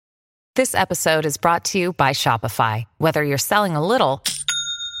This episode is brought to you by Shopify. Whether you're selling a little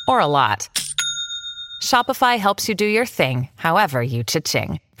or a lot, Shopify helps you do your thing, however you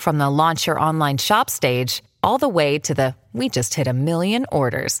cha-ching. From the launch your online shop stage, all the way to the we just hit 1 million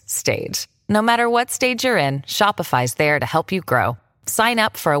orders stage. No matter what stage you're in, Shopify's there to help you grow. Sign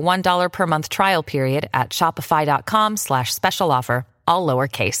up for a $1 per month trial period at shopify.com/special offer, all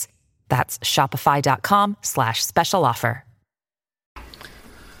lowercase. That's shopify.com/special offer.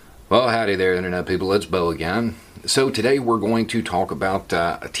 Well, howdy there, Internet people. It's Bo again. So today we're going to talk about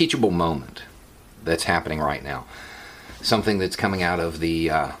a teachable moment that's happening right now. Something that's coming out of the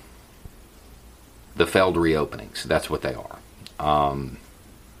failed reopenings. That's what they are.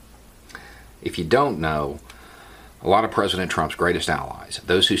 If you don't know, a lot of President Trump's greatest allies,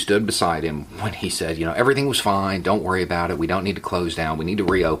 those who stood beside him when he said, everything was fine, don't worry about it, we don't need to close down, we need to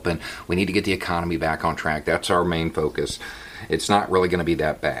reopen, we need to get the economy back on track, that's our main focus. It's not really going to be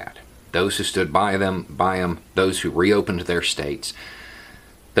that bad. Those who stood by him, those who reopened their states,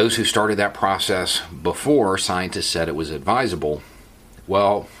 those who started that process before scientists said it was advisable,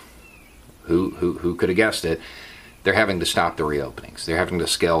 well, who could have guessed it? They're having to stop the reopenings. They're having to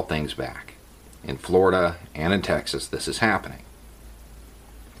scale things back. In Florida and in Texas, this is happening.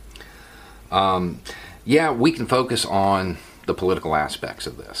 We can focus on the political aspects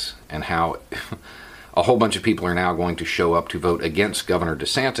of this and how a whole bunch of people are now going to show up to vote against Governor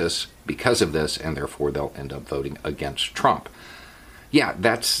DeSantis because of this, and therefore they'll end up voting against Trump. Yeah,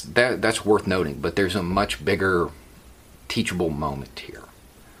 that's worth noting, but there's a much bigger teachable moment here.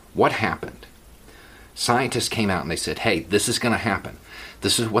 What happened? Scientists came out and they said, hey, this is going to happen.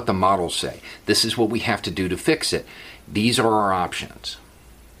 This is what the models say. This is what we have to do to fix it. These are our options.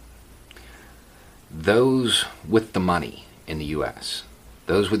 Those with the money in the U.S.,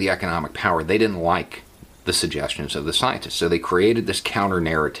 those with the economic power, they didn't like the suggestions of the scientists. So they created this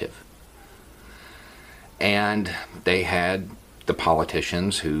counter-narrative. And they had the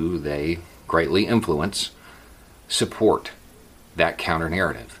politicians who they greatly influence support that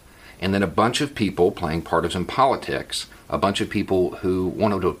counter-narrative. And then a bunch of people playing partisan politics, a bunch of people who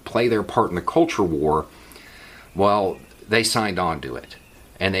wanted to play their part in the culture war, well, they signed on to it.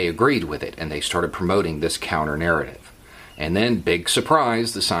 And they agreed with it, and they started promoting this counter-narrative. And then, big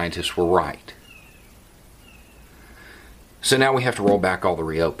surprise, the scientists were right. So now we have to roll back all the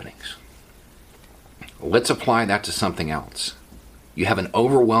reopenings. Let's apply that to something else. You have an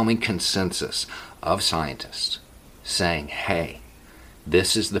overwhelming consensus of scientists saying, hey,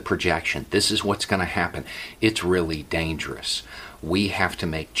 this is the projection. This is what's going to happen. It's really dangerous. We have to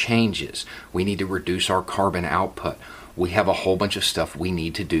make changes. We need to reduce our carbon output. We have a whole bunch of stuff we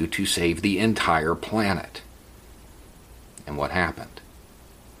need to do to save the entire planet. And what happened?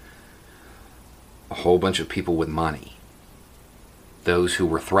 A whole bunch of people with money, those who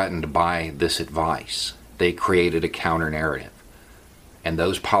were threatened by this advice, they created a counter-narrative. And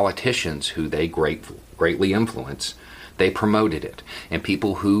those politicians who they greatly influence, they promoted it. And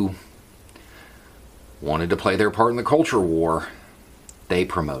people who wanted to play their part in the culture war, they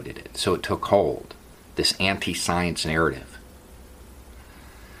promoted it. So it took hold, this anti-science narrative.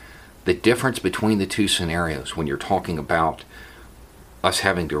 The difference between the two scenarios when you're talking about us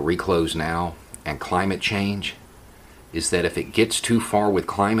having to reclose now and climate change is that if it gets too far with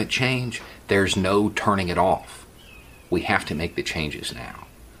climate change, there's no turning it off. We have to make the changes now.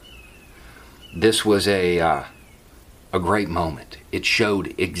 This was a great moment. It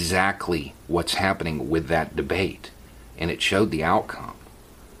showed exactly what's happening with that debate, and it showed the outcome.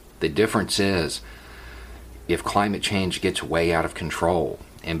 The difference is, if climate change gets way out of control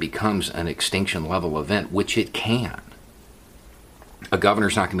and becomes an extinction level event, which it can, a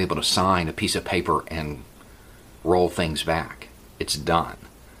governor's not going to be able to sign a piece of paper and roll things back. It's done.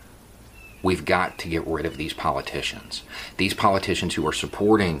 We've got to get rid of these politicians. These politicians who are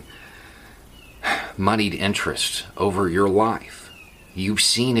supporting moneyed interests over your life. You've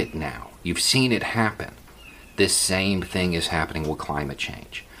seen it now. You've seen it happen. This same thing is happening with climate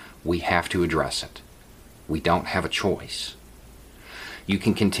change. We have to address it. We don't have a choice. You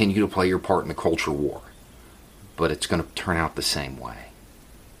can continue to play your part in the culture war, but it's going to turn out the same way.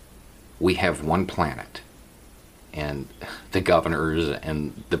 We have one planet, and the governors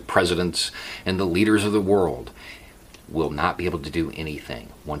and the presidents and the leaders of the world will not be able to do anything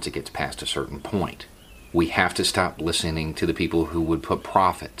once it gets past a certain point. We have to stop listening to the people who would put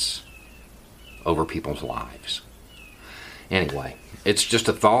profits over people's lives. Anyway, it's just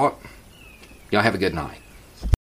a thought. Y'all have a good night.